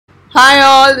Hi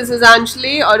all, this is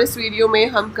Anjali और इस video में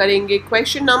हम करेंगे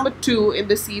question number 2 in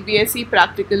the CBSE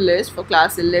practical list for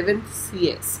class 11th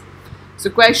CS। So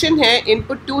question है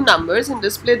input 2 numbers and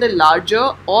display the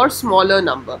larger और smaller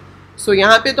number. सो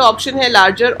यहाँ पे तो ऑप्शन है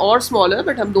लार्जर और स्मॉलर,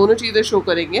 बट हम दोनों चीज़ें शो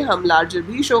करेंगे। हम लार्जर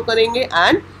भी शो करेंगे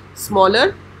एंड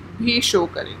स्मॉलर भी शो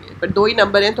करेंगे, बट दो ही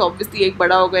नंबर हैं तो ऑब्वियसली एक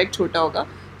बड़ा होगा एक छोटा होगा।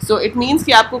 सो इट मीन्स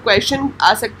कि आपको क्वेश्चन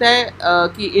आ सकता है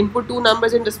कि input 2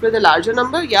 numbers and display the larger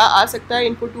number, या आ सकता है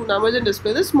input 2 numbers and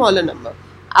display the smaller number.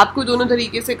 आपको दोनों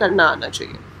तरीके से करना आना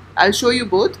चाहिए। I will show you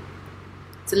both.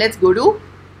 So let's go to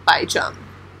पाइचार्म।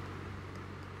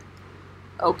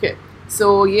 Okay,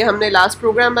 सो ये हमने लास्ट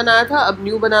प्रोग्राम बनाया था, अब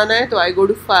न्यू बनाना है। तो आई go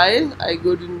to file, I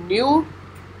go to new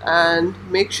and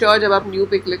make sure जब आप न्यू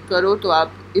पे क्लिक करो तो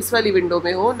आप इस वाली विंडो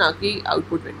में हो, ना कि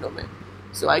आउटपुट विंडो में।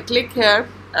 सो आई क्लिक हेयर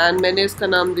एंड मैंने इसका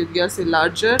नाम दे दिया से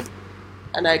larger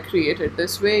and I create it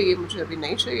this way. ये मुझे अभी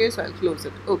नहीं चाहिए, सो आई क्लोज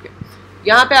इट। ओके,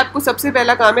 यहाँ पे आपको सबसे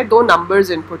पहला काम है 2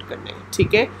 नंबर्स इनपुट करने हैं।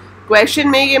 ठीक है, क्वेश्चन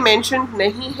में ये मेंशन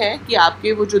नहीं है कि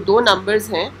आपके वो जो 2 नंबर्स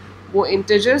हैं वो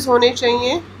इंटीजर्स होने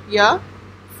चाहिए या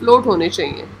फ्लोट होने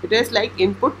चाहिए। It is like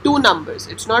input 2 numbers,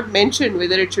 it's not mention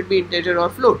whether it should be integer और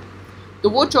फ्लोट। तो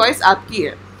वो चॉइस आपकी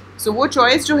है। सो वो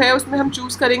चॉइस जो है उसमें हम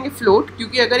चूज़ करेंगे फ्लोट,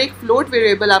 क्योंकि अगर एक फ्लोट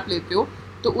वेरिएबल आप लेते हो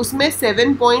तो उसमें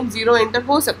 7.0 एंटर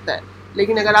हो सकता है,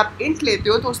 लेकिन अगर आप इंट लेते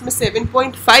हो तो उसमें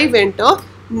 7.5 एंटर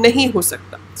नहीं हो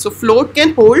सकता। सो float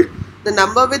can hold the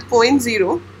number with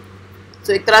 0.0,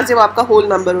 सो एक तरह से वो आपका होल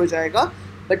नंबर हो जाएगा।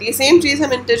 बट ये सेम चीज़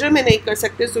हम इंटीजर में नहीं कर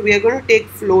सकते। So we are going to take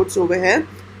floats over here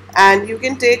and you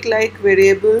can take like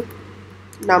variable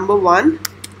number 1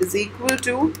 is equal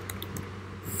to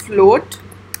float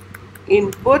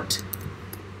input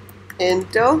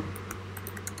enter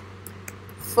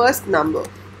first number.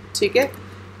 ठीक है,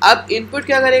 अब इनपुट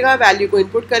क्या करेगा, वैल्यू को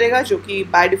इनपुट करेगा, जो कि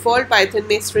बाय डिफॉल्ट पाइथन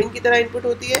में स्ट्रिंग की तरह इनपुट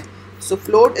होती है। सो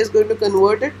float is going to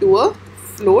convert it to a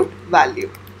float value.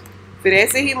 फिर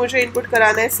ऐसे ही मुझे इनपुट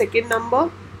कराना है सेकेंड नंबर।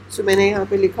 सो मैंने यहाँ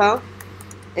पे लिखा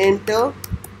enter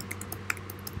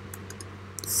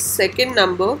second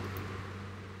number.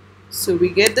 So we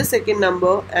get the second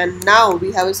number and now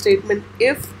we have a statement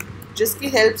if, जिसकी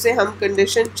हेल्प से हम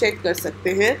कंडीशन चेक कर सकते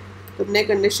हैं। तो हमने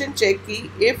कंडीशन चेक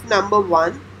की if number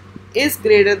 1 is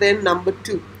greater than number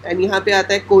 2 and यहाँ पे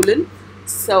आता है कोलन।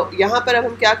 सो यहाँ पर अब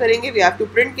हम क्या करेंगे, वी हैव टू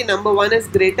प्रिंट कि नंबर 1 इज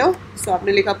ग्रेटर। सो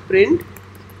आपने लिखा प्रिंट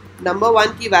नंबर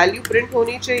 1 की वैल्यू प्रिंट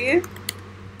होनी चाहिए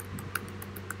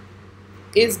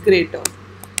is greater,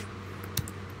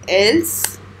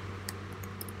 else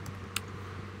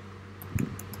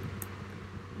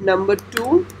number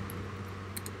 2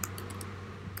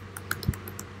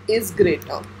 is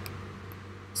greater.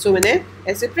 सो मैंने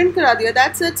ऐसे प्रिंट करा दिया।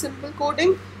 That's it, simple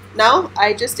coding. Now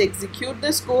I just execute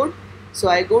this code. So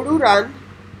I go to run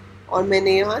और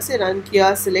मैंने यहाँ से रन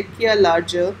किया, सिलेक्ट किया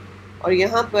लार्जर और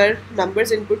यहाँ पर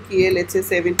नंबर्स इनपुट किए, लेट्स से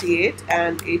 78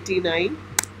 एंड 89।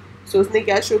 सो उसने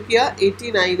क्या शो किया,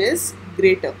 89 इज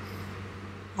ग्रेटर।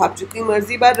 आप जितनी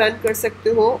मर्जी बार रन कर सकते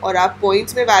हो और आप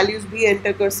पॉइंट्स में वैल्यूज भी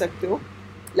एंटर कर सकते हो,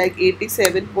 like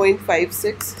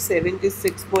 87.56,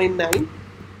 76.9।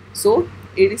 So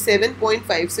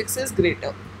 87.56 is greater.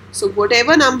 So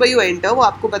whatever number you enter वो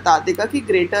आपको बता देगा कि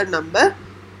ग्रेटर नंबर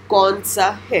कौन सा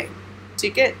है।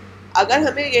 ठीक है, अगर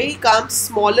हमें यही काम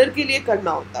स्मॉलर के लिए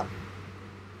करना होता,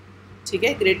 ठीक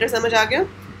है, ग्रेटर समझ आ गया।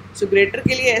 सो ग्रेटर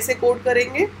के लिए ऐसे कोड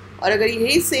करेंगे, और अगर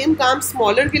यही सेम काम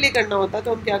स्मॉलर के लिए करना होता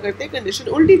तो हम क्या करते, कंडीशन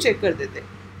उल्टी चेक कर देते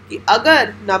कि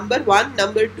अगर नंबर 1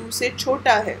 नंबर 2 से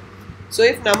छोटा है। So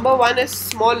if number 1 is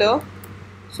smaller,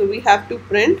 so we have to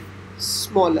print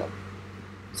smaller.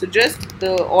 So just the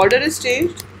order is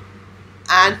changed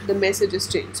and the message is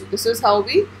changed. So this is how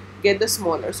we get the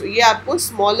smaller. So ये आपको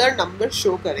smaller number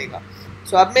show करेगा।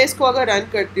 So अब मैं इसको अगर run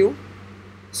करती हूँ,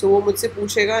 so वो मुझसे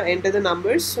पूछेगा enter the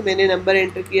numbers. So मैंने नंबर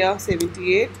एंटर किया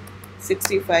 78,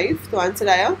 65, तो आंसर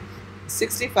आया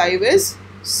 65 is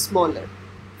smaller।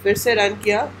 फिर से रन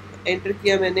किया, एंटर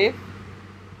किया मैंने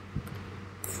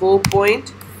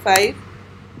 4.5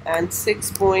 and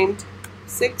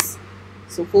 6.6।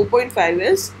 So 4.5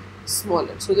 is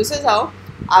smaller. So this is how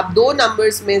आप 2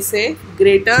 नंबर्स में से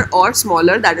ग्रेटर और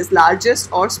स्मॉलर, दैट इज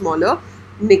लार्जेस्ट और स्मॉलर,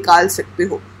 निकाल सकते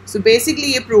हो। सो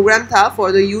बेसिकली ये प्रोग्राम था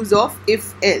for the use of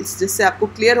if else, जिससे आपको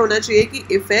क्लियर होना चाहिए कि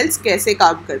इफ एल्स कैसे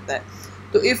काम करता है।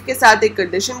 तो इफ के साथ एक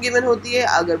कंडीशन गिवन होती है,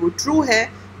 अगर वो ट्रू है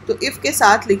तो इफ के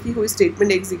साथ लिखी हुई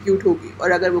स्टेटमेंट एग्जीक्यूट होगी,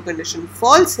 और अगर वो कंडीशन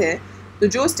फॉल्स है तो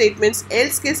जो स्टेटमेंट्स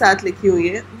एल्स के साथ लिखी हुई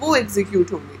हैं वो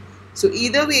एग्जीक्यूट होंगी। सो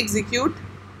either we execute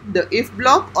the if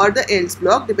block or the else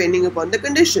block depending upon the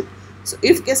condition. So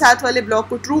if के साथ वाले ब्लॉक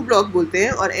को true block बोलते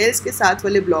हैं और else के साथ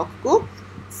वाले ब्लॉक को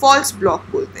false block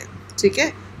बोलते हैं। ठीक है,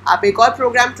 आप एक और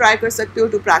प्रोग्राम ट्राई कर सकते हो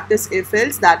to practice if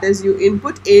else, that is you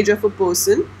input as of a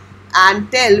person and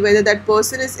tell whether that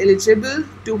person is eligible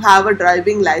to have a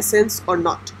driving license or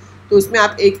not. तो उसमें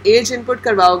आप एक एज इनपुट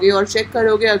करवाओगे और चेक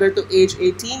करोगे, अगर तो एज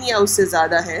 18 या उससे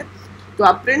ज़्यादा है तो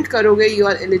आप प्रिंट करोगे you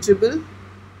are eligible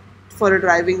for a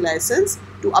driving licence,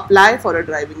 to apply for a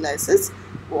driving licence.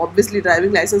 वो ऑब्वियसली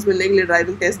ड्राइविंग लाइसेंस मिलने के लिए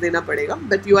ड्राइविंग टेस्ट देना पड़ेगा,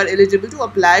 but you are eligible to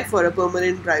apply for a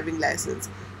permanent driving licence,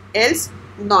 else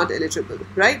not eligible,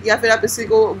 right. या फिर आप इसी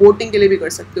को वोटिंग के लिए भी कर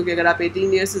सकते हो कि अगर आप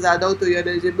 18 ईयर से ज़्यादा हो तो you are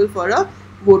eligible for a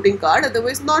voting card,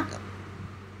 otherwise not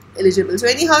eligible. So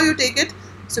anyhow you take it.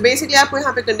 So basically आपको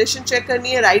यहाँ पे condition check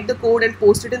करनी है, write the code and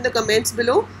post it in the comments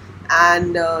below.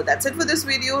 And that's it for this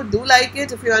video. Do like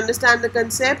it if you understand the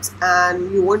concepts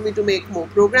and you want me to make more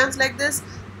programs like this.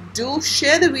 Do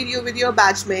share the video with your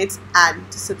batchmates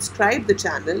and subscribe the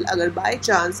channel अगर by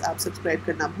chance आप subscribe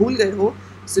करना भूल गए हो.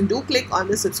 So do click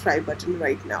on the subscribe button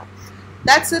right now.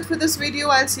 That's it for this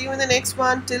video. I'll see you in the next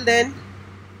one. Till then,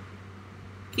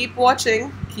 keep watching,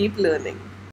 keep learning.